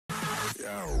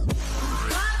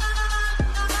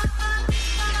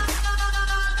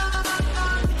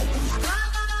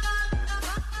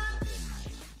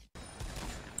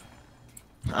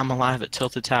I'm alive at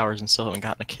Tilted Towers and still haven't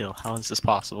gotten a kill. How is this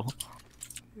possible?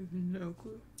 No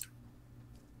clue.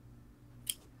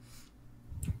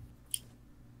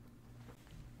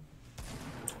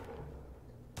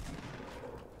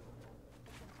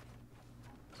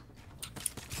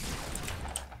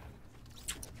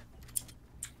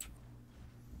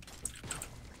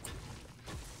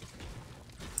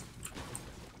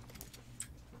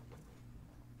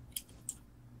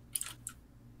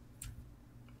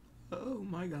 Oh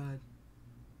my god.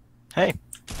 Hey.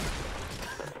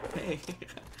 Hey.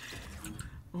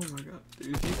 Oh my god. Dude,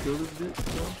 you kill this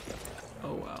bitch?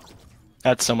 Oh wow.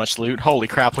 That's so much loot. Holy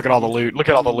crap, look at all the loot. Look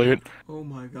at all the loot. Oh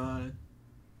my god.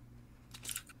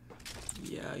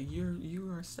 Yeah,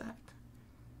 you are sacked.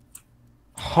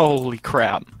 Holy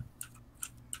crap.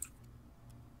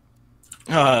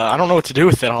 I don't know what to do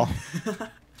with it all.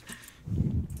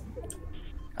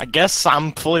 I guess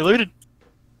I'm fully looted.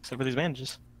 Except for these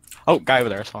bandages. Oh, guy over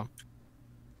there, I saw him.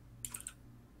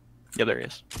 Yeah, there he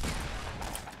is.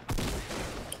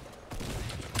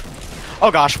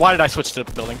 Oh gosh, why did I switch to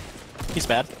building? He's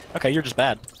bad. Okay, you're just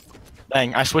bad.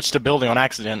 Dang, I switched to building on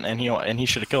accident, and he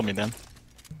should have killed me then.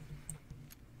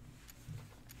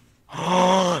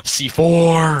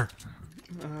 C4!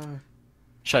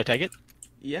 Should I take it?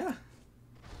 Yeah.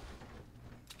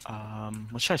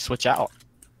 What should I switch out?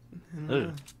 I don't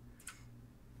know.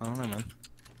 I don't know, man.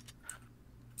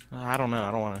 I don't know.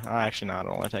 I don't want to. Actually, no, I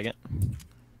don't want to take it.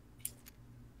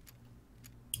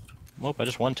 Well, I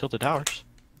just won Tilted Towers.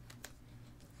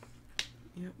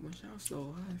 Yep, wish I was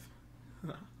still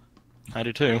alive. I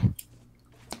do too.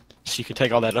 So you could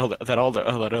take all that other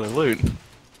loot. Yep,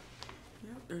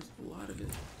 there's a lot of it.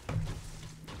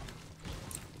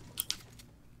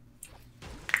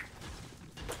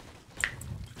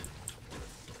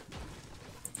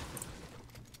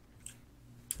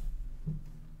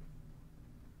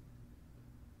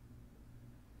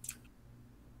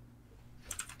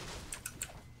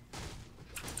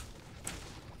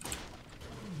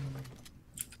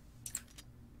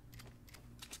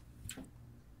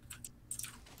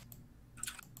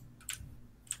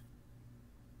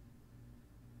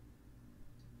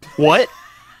 What?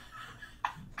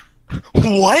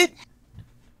 What?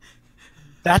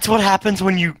 That's what happens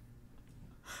when you...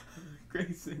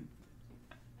 Grayson.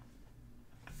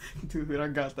 Dude, I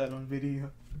got that on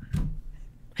video. Are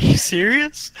you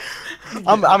serious?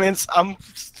 I'm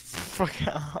fucking...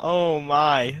 Oh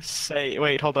my.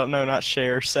 Wait, hold up. No, not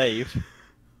share. Save.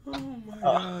 Oh my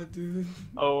god, dude.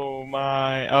 Oh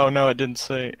my. Oh no, it didn't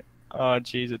say... Oh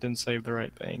jeez, it didn't save the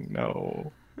right thing.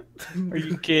 No. Are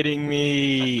you kidding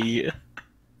me?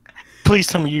 Please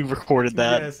tell me you recorded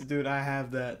that. Yes, dude, I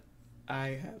have that.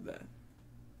 I have that.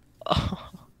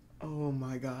 Oh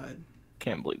my god.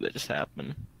 Can't believe that just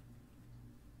happened.